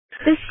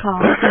This call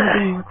is now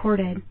being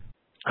recorded.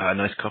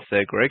 Nice cough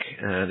there, Greg.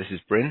 This is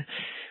Bryn.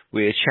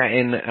 We're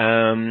chatting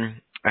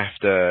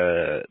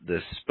after the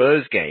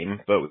Spurs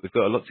game, but we've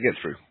got a lot to get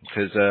through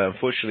because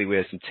unfortunately we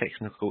had some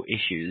technical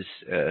issues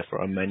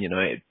for our Man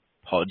United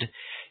pod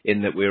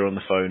in that we were on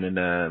the phone and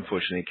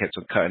unfortunately it kept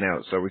on cutting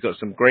out. So we've got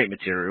some great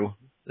material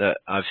that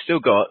I've still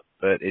got,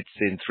 but it's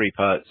in 3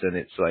 parts and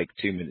it's like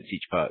 2 minutes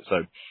each part.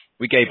 So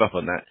we gave up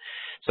on that.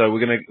 So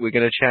we're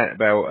gonna chat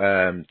about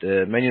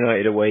the Man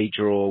United away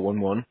draw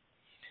 1-1.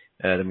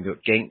 Then we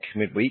got Genk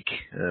midweek,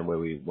 where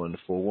we won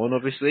 4-1,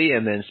 obviously,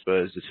 and then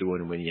Spurs the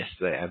 2-1 win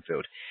yesterday at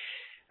Anfield.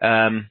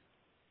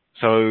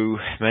 So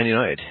Man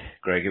United,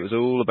 Greg, it was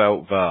all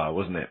about VAR,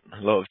 wasn't it?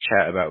 A lot of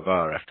chat about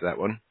VAR after that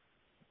one,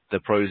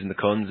 the pros and the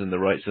cons and the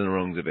rights and the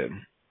wrongs of it.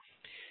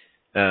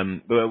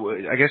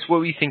 But I guess what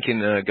were you thinking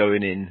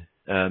going in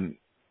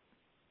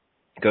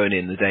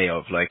the day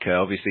of? Like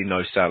obviously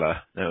no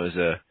Salah, that was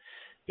a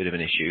bit of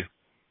an issue.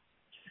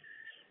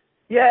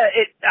 Yeah,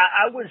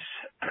 I was.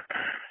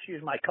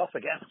 Excuse my cough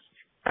again.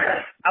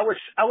 I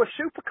was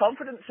super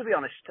confident, to be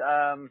honest.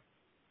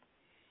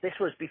 This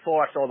was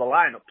before I saw the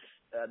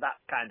lineups. That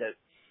kind of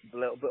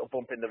little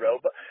bump in the road,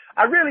 but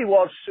I really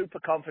was super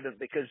confident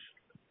because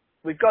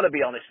we've got to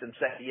be honest and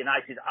say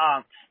United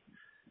aren't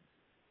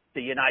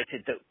the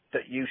United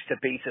that used to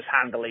beat us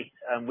handily,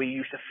 and we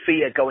used to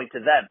fear going to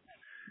them.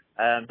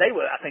 They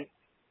were, I think,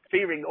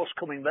 fearing us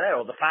coming there,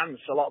 or the fans.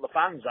 A lot of the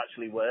fans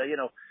actually were, you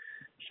know.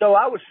 So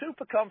I was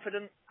super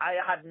confident. I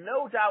had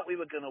no doubt we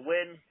were going to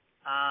win.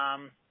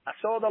 I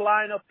saw the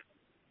lineup,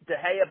 De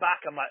Gea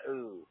back. I'm like,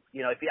 ooh,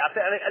 you know.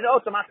 And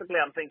automatically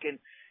I'm thinking,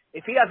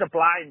 if he has a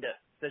blinder,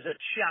 there's a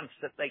chance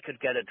that they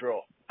could get a draw.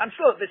 I'm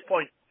still at this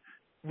point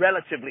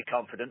relatively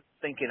confident,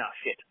 thinking, oh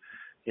shit,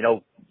 you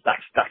know,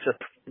 that's a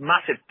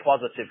massive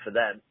positive for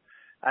them.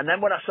 And then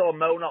when I saw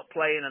Mo not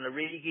playing and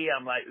Origi,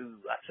 I'm like,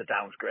 ooh, that's a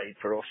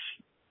downgrade for us.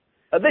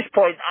 At this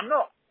point, I'm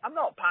not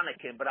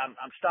panicking, but I'm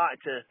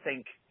starting to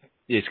think.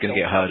 It's going to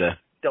get harder.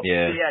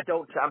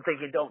 I'm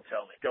thinking, don't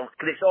tell me.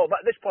 Because it's all,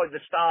 at this point, the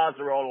stars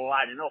are all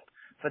lining up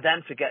for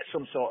them to get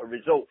some sort of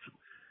result.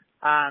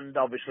 And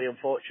obviously,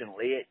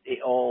 unfortunately,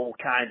 it all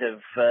kind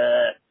of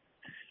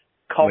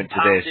went to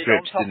their compounded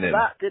strips, on top didn't it? of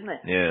that, didn't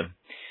it? Yeah.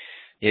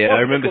 It I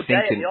remember a good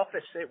day thinking. at the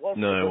office. It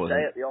wasn't No, a it good wasn't.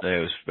 day at the office. No,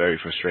 it was very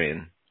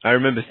frustrating. I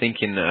remember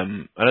thinking,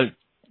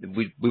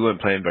 we weren't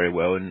playing very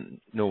well,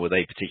 and nor were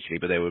they particularly,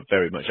 but they were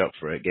very much up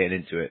for it, getting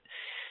into it.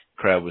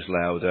 Crowd was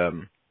loud.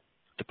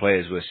 The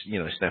players were,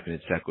 snapping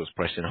into tackles,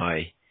 pressing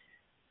high,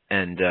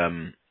 and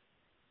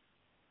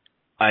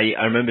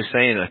I remember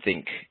saying, I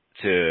think,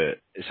 to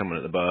someone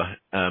at the bar,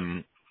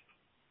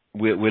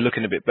 we're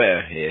looking a bit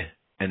better here,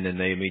 and then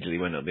they immediately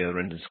went up the other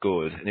end and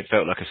scored, and it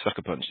felt like a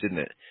sucker punch, didn't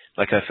it?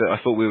 Like I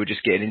thought we were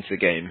just getting into the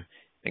game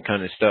and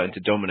kind of starting to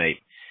dominate,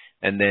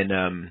 and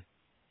then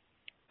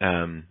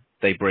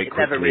they break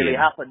quickly. It never really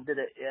happened, did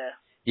it? Yeah.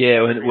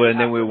 Yeah, and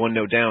then we were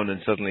 1-0 down,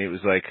 and suddenly it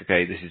was like,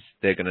 okay,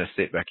 they're going to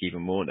sit back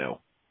even more now.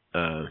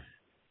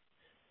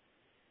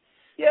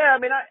 Yeah, I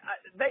mean,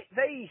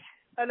 they,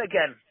 and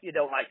again, you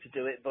don't like to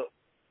do it, but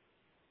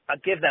I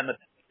give them a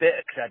bit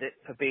of credit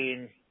for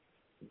being,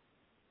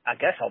 I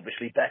guess,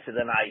 obviously better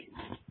than I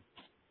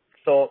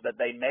thought that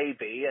they may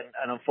be,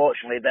 and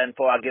unfortunately, then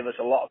I give us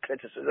a lot of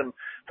criticism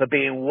for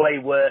being way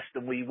worse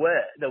than we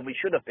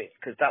should have been,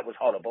 because that was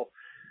horrible.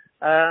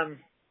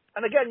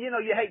 And again,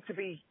 you hate to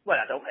be, well,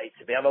 I don't hate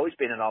to be, I've always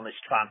been an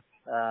honest fan.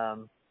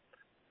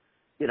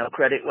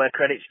 Credit where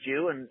credit's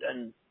due, and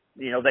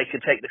they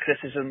can take the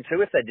criticism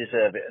too if they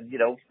deserve it. And,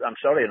 I'm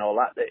sorry and all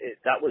that.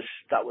 That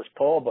was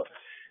poor, but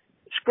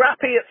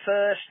scrappy at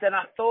first. Then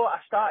I thought I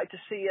started to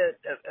see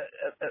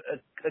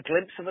a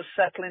glimpse of us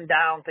settling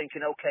down,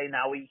 thinking, okay,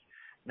 now we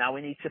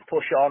need to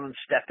push on and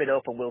step it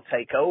up, and we'll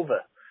take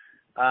over.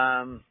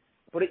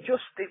 But it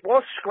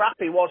was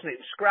scrappy, wasn't it?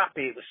 It was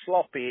scrappy. It was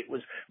sloppy.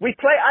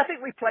 I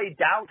think we played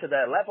down to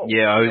their level.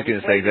 Yeah, I was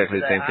going to say exactly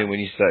the same thing when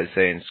you started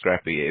saying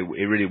scrappy.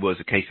 It really was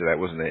a case of that,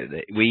 wasn't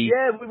it? We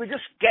were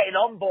just getting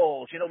on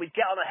balls. We'd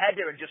get on a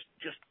header and just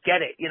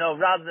get it,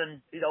 rather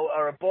than,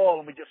 or a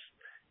ball and we just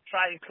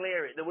try and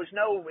clear it. It was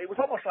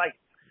almost like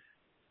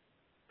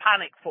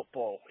panic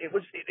football. It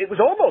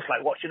was almost like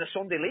watching a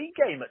Sunday League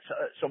game at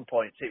some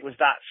points. It was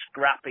that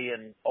scrappy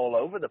and all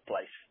over the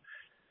place.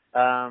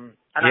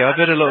 I've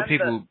heard a lot of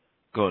people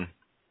go on.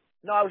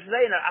 No, I was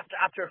saying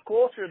after a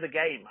quarter of the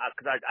game,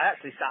 because I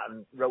actually sat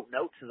and wrote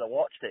notes as I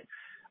watched it.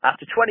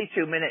 After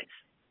 22 minutes,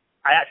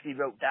 I actually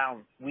wrote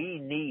down,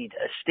 we need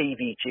a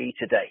Stevie G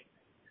today.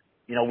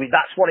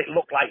 That's what it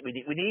looked like. We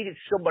needed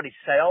somebody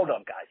to say, hold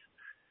on, guys,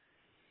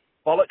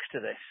 bollocks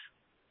to this.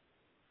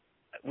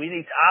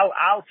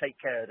 I'll take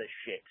care of this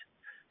shit,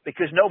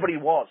 because nobody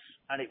was,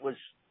 and it was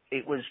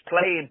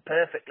playing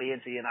perfectly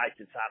into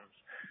United's hands.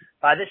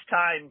 By this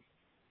time,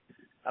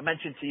 I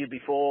mentioned to you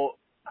before,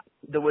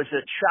 there was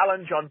a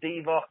challenge on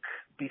Divock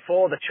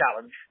before the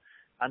challenge,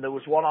 and there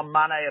was one on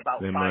Mane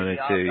about 5 yards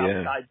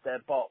outside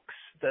their box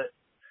that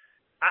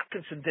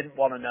Atkinson didn't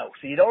want to know.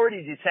 So he'd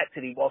already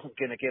detected he wasn't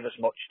going to give us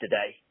much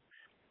today.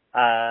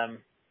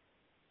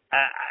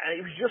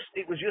 And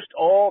it was just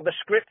all, the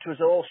script was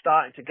all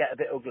starting to get a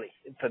bit ugly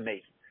for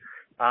me.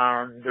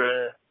 And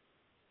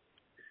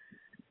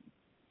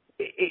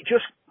it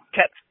just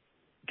kept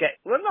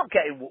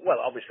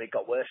obviously it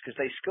got worse because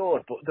they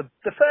scored, but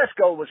the first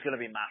goal was going to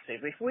be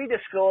massive. If we'd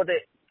have scored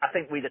it, I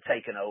think we'd have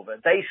taken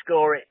over. They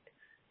score it,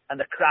 and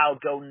the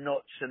crowd go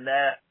nuts, and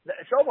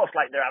it's almost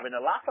like they're having a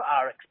laugh at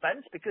our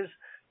expense because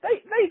they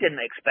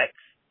didn't expect.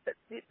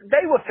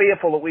 They were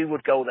fearful that we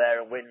would go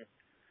there and win,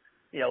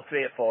 3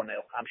 or 4-0.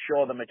 I'm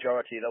sure the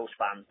majority of those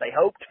fans, they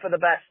hoped for the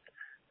best,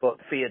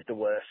 but feared the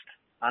worst.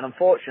 And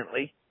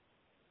unfortunately,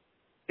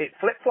 it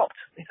flip-flopped.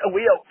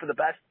 We hoped for the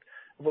best,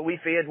 but we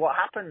feared what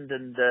happened.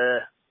 And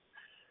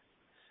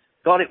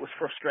God, it was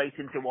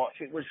frustrating to watch.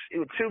 It was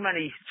too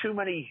many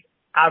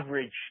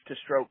average to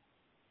stroke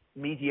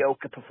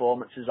mediocre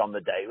performances on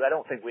the day. I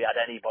don't think we had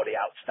anybody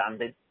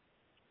outstanding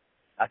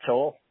at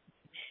all.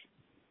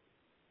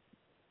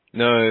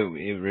 No,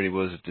 it really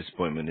was a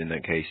disappointment in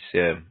that case.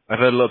 Yeah, I've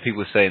heard a lot of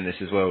people saying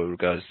this as well with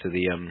regards to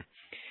the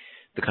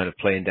kind of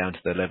playing down to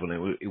their level.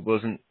 It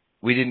wasn't.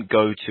 We didn't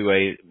go to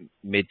a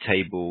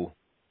mid-table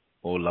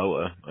or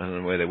lower. I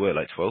don't know where they were,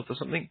 like 12th or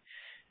something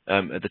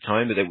at the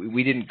time. But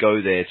we didn't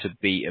go there to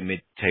beat a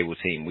mid-table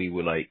team. We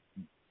were like,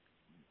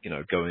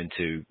 going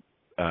to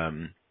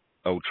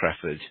Old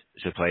Trafford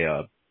to play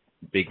our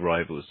big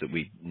rivals that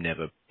we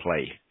never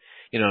play.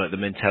 Like the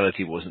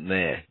mentality wasn't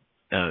there.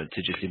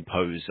 To just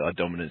impose our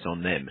dominance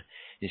on them.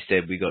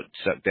 Instead, we got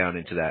sucked down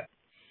into that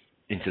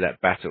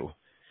battle,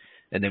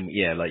 and then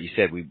like you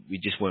said, we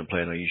just weren't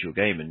playing our usual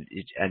game,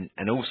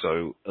 and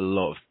also a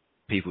lot of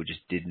people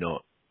just did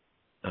not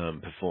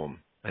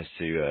perform as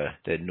to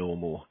their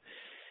normal,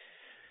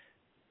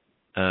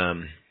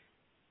 I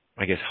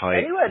guess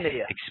anywhere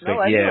near.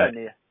 Anywhere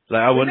near.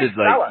 Like I wondered,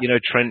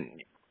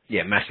 Trent.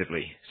 Yeah,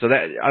 massively. So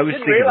that I was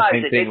thinking the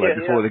same thing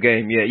before the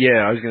game.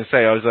 Yeah. I was going to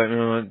say I was like,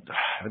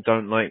 I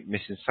don't like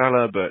missing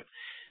Salah, but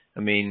I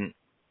mean,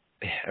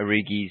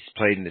 Origi's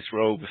played in this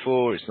role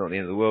before. It's not the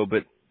end of the world,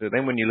 but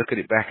then when you look at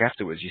it back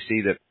afterwards, you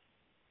see that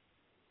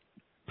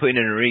putting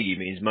in Origi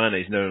means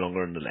Mane's no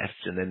longer on the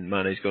left, and then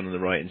Mane's gone on the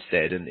right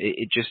instead, and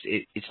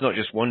it's not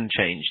just one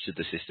change to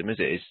the system, is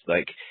it? It's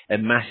like a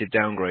massive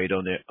downgrade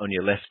on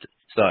your left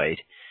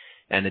side,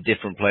 and a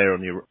different player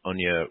on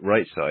your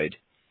right side.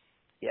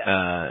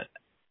 Yeah.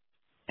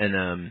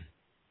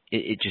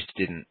 It just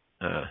didn't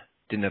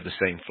have the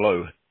same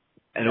flow.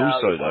 And no,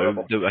 also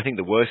though, I think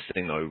the worst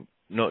thing though,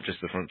 not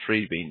just the front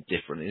three being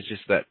different, it's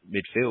just that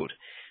midfield.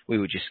 We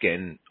were just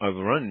getting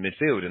overrun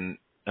midfield, and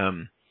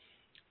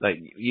like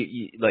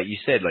you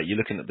said, like you're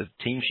looking at the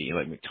team sheet,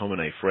 like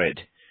McTominay,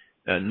 Fred,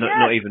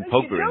 not even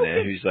Pogba in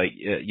there, who's like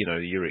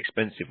your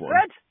expensive one.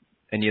 Fred.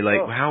 And you're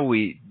like, how are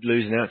we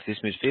losing out to this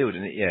midfield?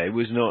 And it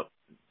was not.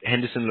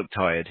 Henderson looked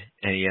tired,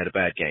 and he had a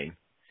bad game.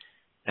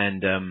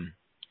 And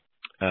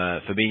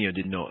Fabinho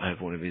did not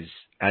have one of his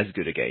as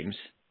good a games.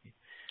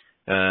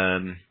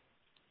 Was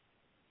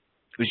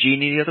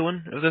Gini the other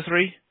one of the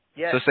three?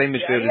 Yeah. So same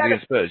midfield as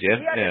against Spurs,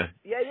 yeah?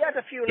 He had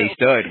a few he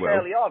started well.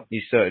 early on. He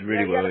started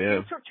really well, He had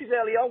a few touches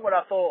early on where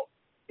I thought,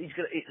 he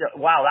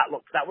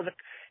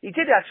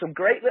did have some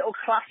great little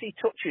classy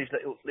touches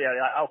that,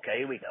 okay,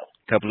 here we go.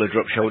 Couple of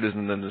drop shoulders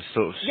and then the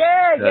sort of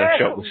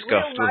shot was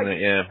scuffed, wasn't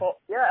it? Yeah.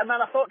 And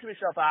then I thought to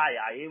myself,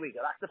 here we go.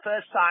 That's the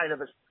first sign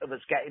of us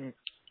getting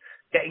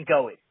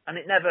going. And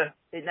it never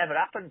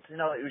happened. It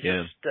was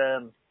just,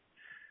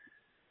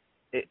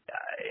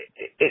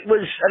 it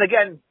was, and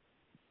again,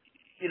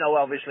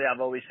 obviously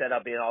I've always said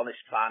I've been an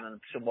honest fan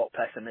and somewhat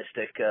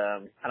pessimistic,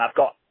 and I've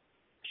got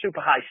super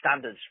high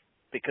standards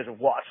because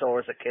of what I saw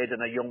as a kid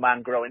and a young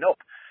man growing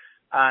up.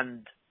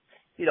 And,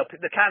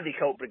 the Candy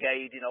Coat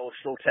Brigade,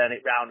 still turn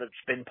it round and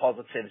spin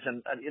positives.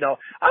 And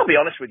I'll be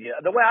honest with you,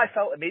 the way I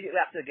felt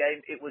immediately after the game,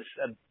 it was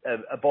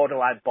a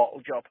borderline bottle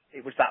job.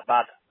 It was that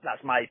bad.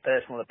 That's my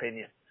personal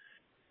opinion.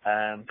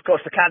 Of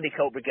course, the Candy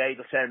Coat Brigade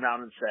will turn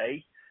around and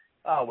say,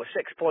 we're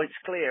 6 points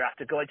clear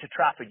after going to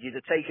Trafford. You'd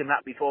have taken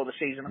that before the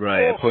season.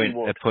 Right, a point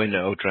at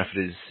Old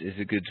Trafford is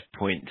a good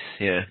point,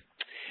 yeah.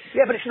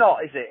 Yeah, but it's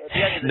not, is it? At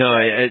the end of the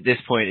day, at this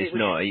point it's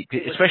not.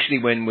 Especially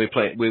when we're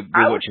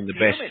watching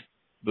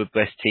the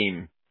best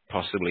team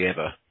possibly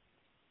ever.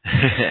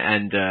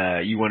 And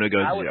you want to go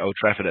to Old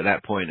Trafford at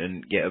that point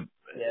and get a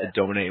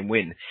dominating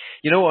win.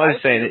 You know what I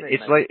was saying?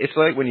 It's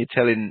like when you're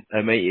telling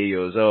a mate of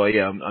yours,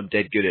 I'm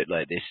dead good at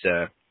like this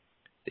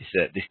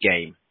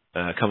game.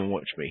 Come and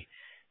watch me.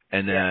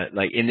 And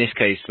like in this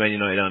case, Man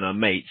United aren't our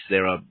mates;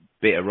 they're our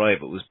bitter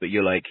rivals. But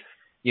you're like,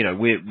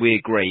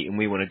 we're great, and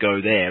we want to go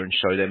there and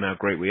show them how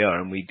great we are.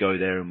 And we go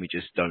there and we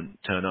just don't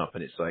turn up,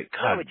 and it's like,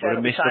 God, what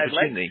a missed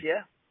opportunity.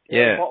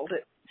 Yeah. Bottled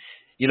it.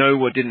 You know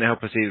what didn't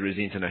help us either is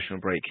the international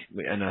break,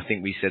 and I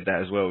think we said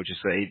that as well.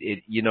 Just that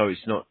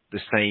it's not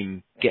the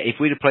same. If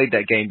we'd have played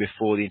that game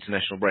before the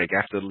international break,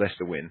 after the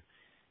Leicester win,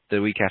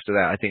 the week after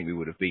that, I think we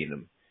would have beaten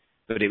them.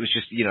 But it was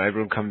just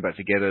everyone coming back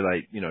together,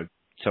 like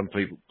some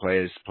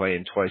players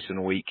playing twice in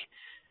a week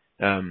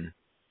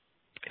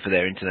for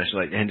their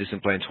international. Like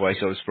Henderson playing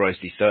twice. I was surprised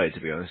he started, to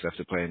be honest,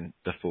 after playing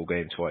the full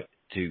game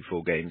 2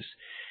 full games.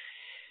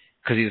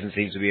 because he doesn't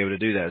seem to be able to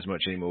do that as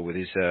much anymore with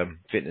his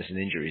fitness and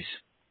injuries.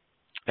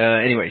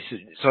 Anyway,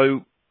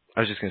 so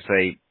I was just going to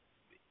say,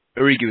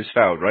 Origi was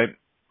fouled, right?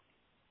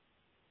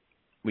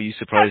 Were you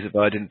surprised that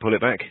Bar didn't pull it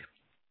back?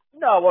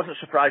 No, I wasn't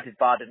surprised if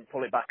Bar didn't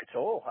pull it back at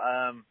all.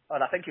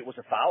 And I think it was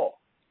a foul.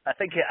 I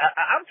think at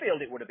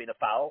Anfield it would have been a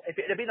foul. If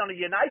it had been on a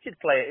United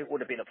player, it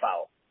would have been a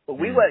foul. But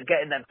we weren't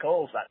getting them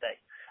calls that day.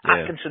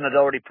 Yeah. Atkinson had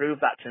already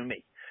proved that to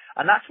me.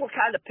 And that's what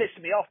kind of pissed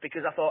me off,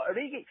 because I thought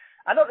Origi,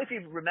 I don't know if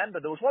you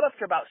remember, there was one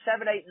after about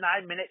 7, 8,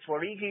 9 minutes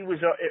where Origi was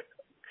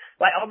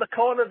like on the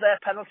corner of their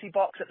penalty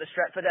box at the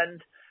Stretford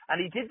end, and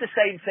he did the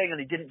same thing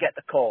and he didn't get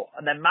the call.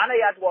 And then Mane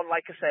had one,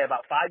 like I say,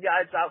 about 5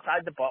 yards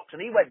outside the box,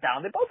 and he went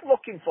down. They're both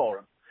looking for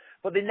him,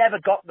 but they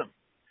never got them.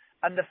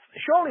 And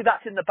surely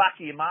that's in the back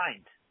of your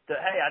mind,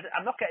 that, hey,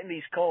 I'm not getting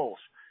these calls.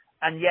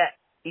 And yet,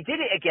 he did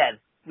it again.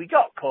 We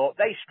got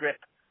caught, they strip,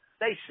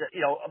 they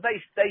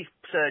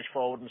surge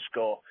forward and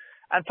score.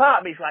 And part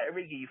of me's like,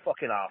 Origi, you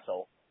fucking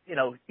arsehole.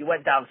 You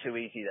went down too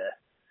easy there.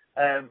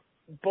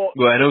 But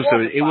well, and also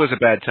it was a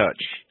bad touch,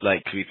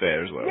 like, to be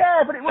fair as well.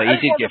 Yeah, but it was,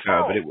 he did get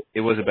fouled, but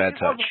it was a bad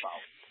touch.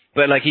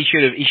 But like he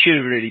should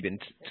have really been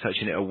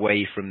touching it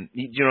away from.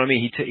 Do you know what I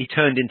mean? He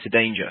turned into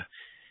danger.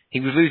 He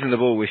was losing the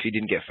ball if he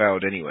didn't get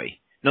fouled anyway.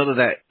 Not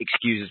that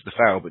excuses the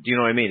foul, but do you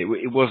know what I mean?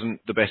 It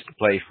wasn't the best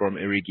play from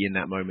Origi in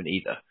that moment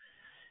either,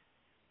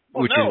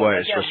 which is why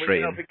it's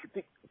frustrating.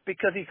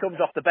 Because he comes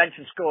off the bench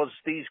and scores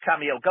these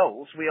cameo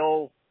goals, we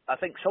all, I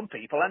think some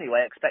people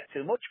anyway, expect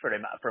too much from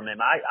him.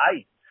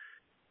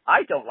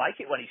 I don't like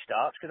it when he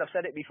starts, because I've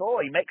said it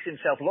before. He makes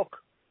himself look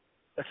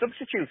a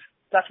substitute.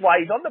 That's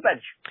why he's on the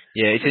bench.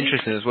 Yeah, it's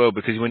interesting as well,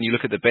 because when you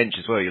look at the bench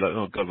as well, you're like,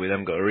 oh God, we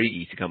haven't got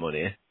Origi to come on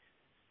here.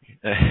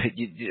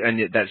 And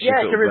that's just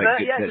sort of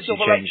like, that's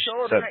your change.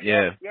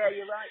 Yeah,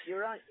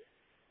 you're right.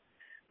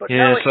 But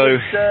yeah,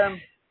 no,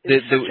 it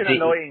was such an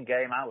annoying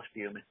game. I was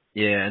fuming.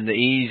 Yeah, and the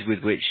ease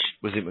with which,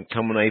 was it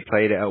McTominay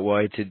played it out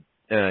wide to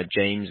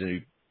James, and who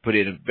put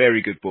in a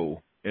very good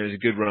ball. It was a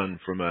good run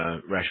from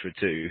Rashford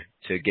too,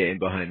 to get in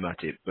behind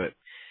Matip, but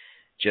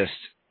just,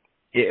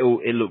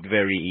 it looked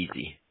very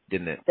easy,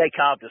 didn't it? They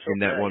carved us up in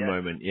that there, one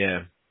moment,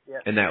 yeah.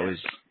 And that was,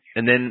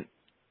 and then,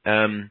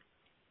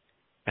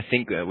 I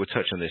think we'll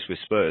touch on this with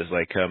Spurs,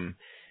 like,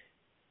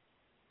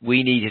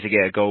 we needed to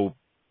get a goal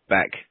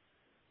back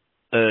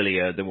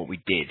earlier than what we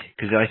did,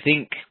 because I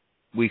think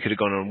we could have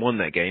gone on and won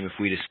that game if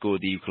we'd have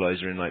scored the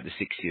equaliser in like the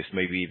 60th,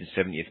 maybe even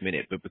 70th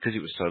minute, but because it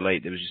was so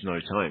late, there was just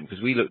no time,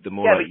 because we looked the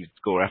more likely to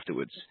score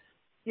afterwards.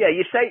 Yeah,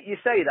 you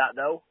say that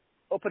though.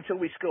 Up until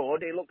we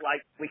scored, it looked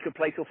like we could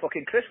play till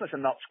fucking Christmas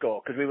and not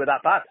score, because we were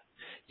that bad.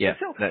 Yeah,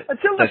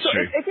 until that's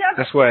true.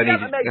 That's why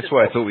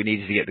I thought we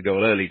needed to get the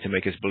goal early, to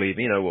make us believe,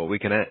 you know what, we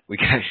can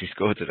actually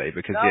score today,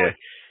 because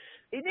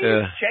he needed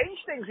to change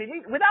things.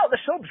 Without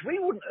the subs, we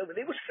wouldn't.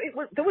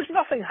 There was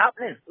nothing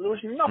happening. There was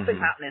nothing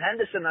happening.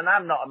 Henderson, and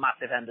I'm not a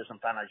massive Henderson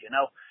fan, as you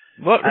know.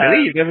 What,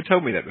 really? You've never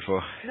told me that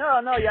before. No,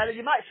 yeah,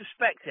 you might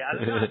suspect it. I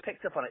don't know. I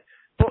picked up on it.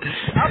 But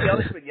I'll be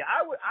honest with you,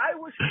 I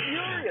was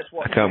furious.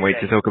 I can't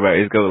wait to talk about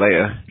his goal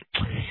later.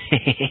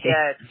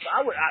 Yeah,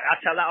 I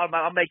tell that.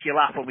 I'll make you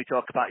laugh when we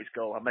talk about his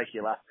goal. I'll make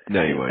you laugh.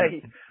 No, you won't.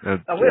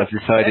 I've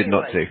decided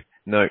not to.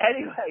 No.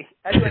 Anyway.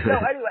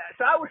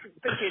 So I was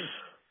thinking,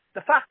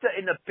 the fact that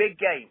in a big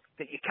game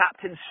that your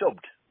captain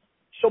subbed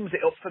sums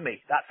it up for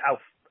me. That's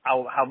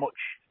how much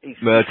he's.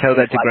 Well, tell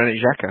that to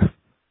Granit Xhaka.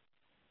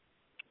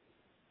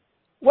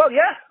 Well,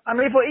 yeah. I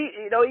mean, but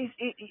he's.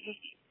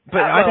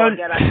 But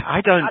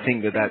I don't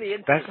think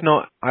that's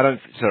not.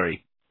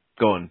 Sorry,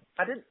 go on.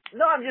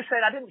 I'm just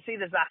saying I didn't see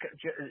the Xhaka,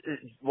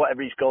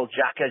 whatever he's called,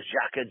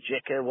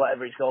 Jika,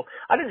 whatever he's called.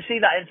 I didn't see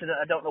that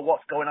incident. I don't know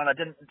what's going on. I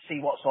didn't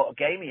see what sort of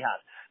game he had.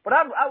 But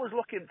I was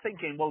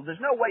thinking, well, there's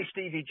no way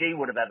Stevie G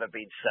would have ever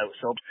been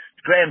subbed.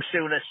 Graham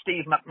Souness,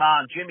 Steve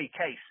McMahon, Jimmy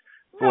Case.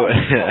 Well,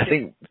 I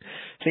think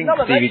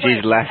Stevie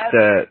G's last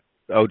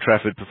Old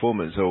Trafford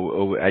performance,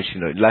 or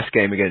actually no, last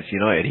game against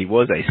United, he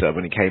was a sub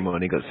when he came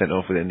on. He got sent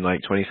off within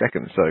like 20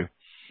 seconds. So.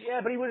 Yeah,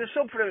 but he was a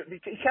sub he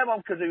came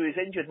on because he was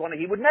injured.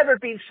 He would never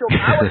have been subbed.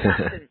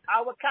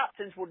 Our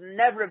captains would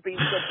never have been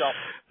subbed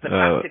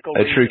off.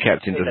 A true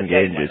captain doesn't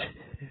get injured.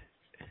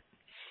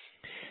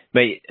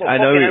 Mate, I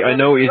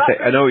know what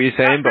you're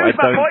saying, but I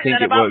don't think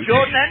it works.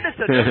 Jordan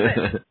Henderson,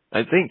 doesn't it?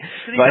 I think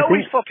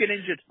he's fucking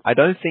injured. I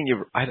don't think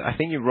I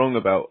think you're wrong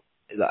about.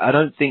 I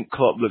don't think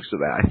Klopp looks at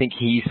that. I think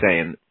he's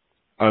saying,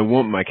 I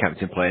want my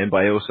captain playing, but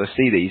I also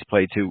see that he's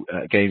played 2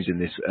 games in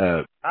this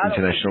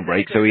international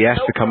break, so he has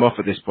to come off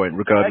at this point,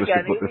 regardless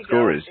of what the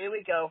score is. Here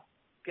we go.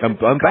 I'm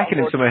backing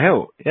him to my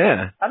hilt.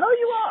 Yeah. I know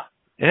you are.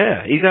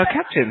 Yeah, he's our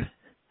captain.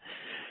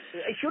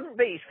 It shouldn't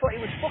be. He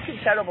was fucking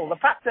terrible. The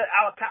fact that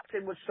our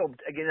captain was subbed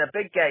in a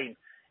big game,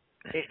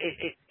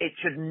 it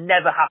should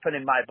never happen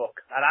in my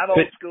book. And I'm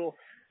old school.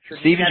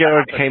 Steven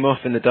Gerrard came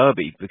off in the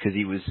derby because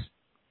he was.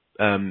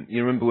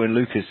 You remember when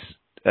Lucas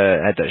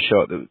had that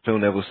shot that Phil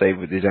Neville saved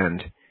with his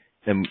hand,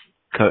 and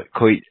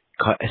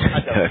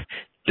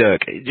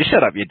Dirk, just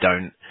shut up, you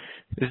don't.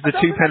 There's the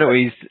 2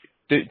 penalties,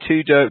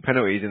 2 Dirk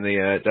penalties in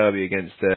the derby against